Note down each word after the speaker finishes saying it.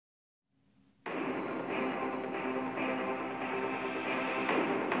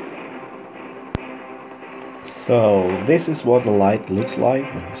So this is what the light looks like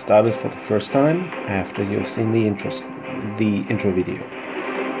when you start it for the first time after you've seen the intro video.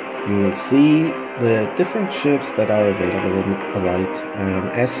 You will see the different ships that are available in Alite, and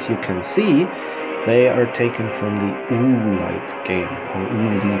as you can see, they are taken from the Alite game, or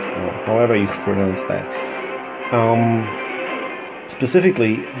Alite, or however you pronounce that.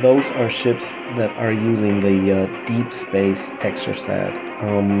 Specifically, those are ships that are using the deep space texture set.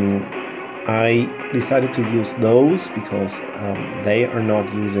 I decided to use those because they are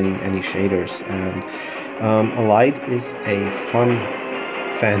not using any shaders, and Alite is a fun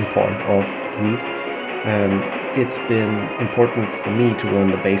fan part of Alite, and it's been important for me to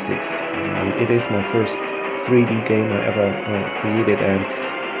learn the basics. It is my first 3D game I ever created,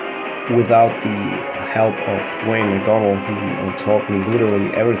 and without the help of Dwayne McDonald, who taught me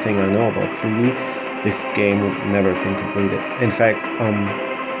literally everything I know about 3D, this game would never have been completed. In fact,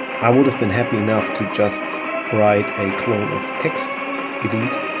 I would have been happy enough to just write a clone of Text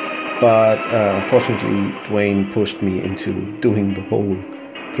Elite, but fortunately Dwayne pushed me into doing the whole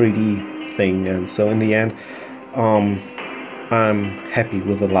 3D thing, and so in the end I'm happy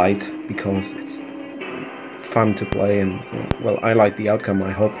with Alite because it's fun to play, and well, I like the outcome.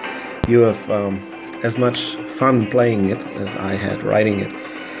 I hope you have as much fun playing it as I had writing it.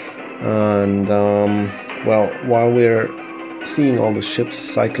 And well, while we're seeing all the ships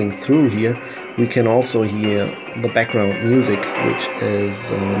cycling through here, we can also hear the background music, which is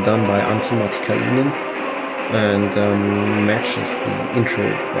done by Antimatikainen, and matches the intro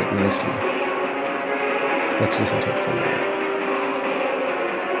quite nicely. Let's listen to it for a while.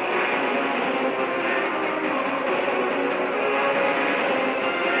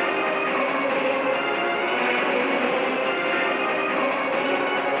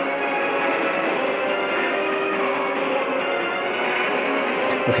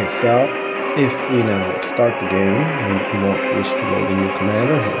 Okay, so if we now start the game and do not wish to load a new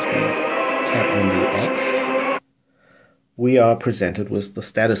commander, as we tap on the X, we are presented with the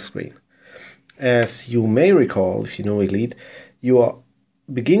status screen. As you may recall, if you know Elite, you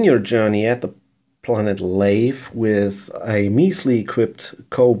begin your journey at the planet Lave with a measly equipped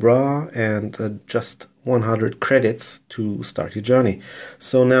Cobra and just 100 credits to start your journey.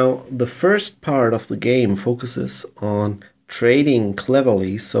 So now the first part of the game focuses on trading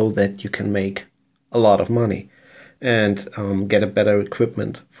cleverly so that you can make a lot of money and get a better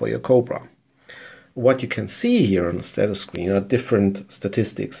equipment for your Cobra. What you can see here on the status screen are different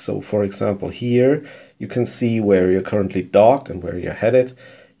statistics. So for example, here you can see where you're currently docked and where you're headed.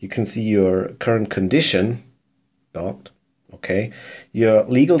 You can see your current condition, docked, okay, your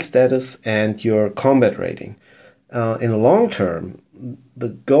legal status and your combat rating. In the long term, the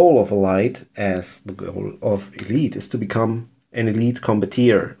goal of Alite, as the goal of Elite, is to become an elite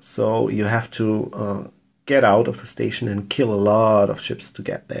combateer. So you have to get out of the station and kill a lot of ships to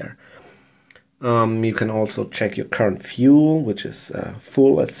get there. You can also check your current fuel, which is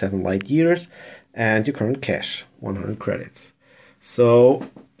full at 7 light years, and your current cash, 100 credits. So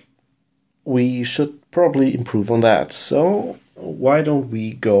we should probably improve on that. So why don't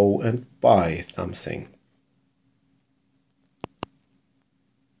we go and buy something?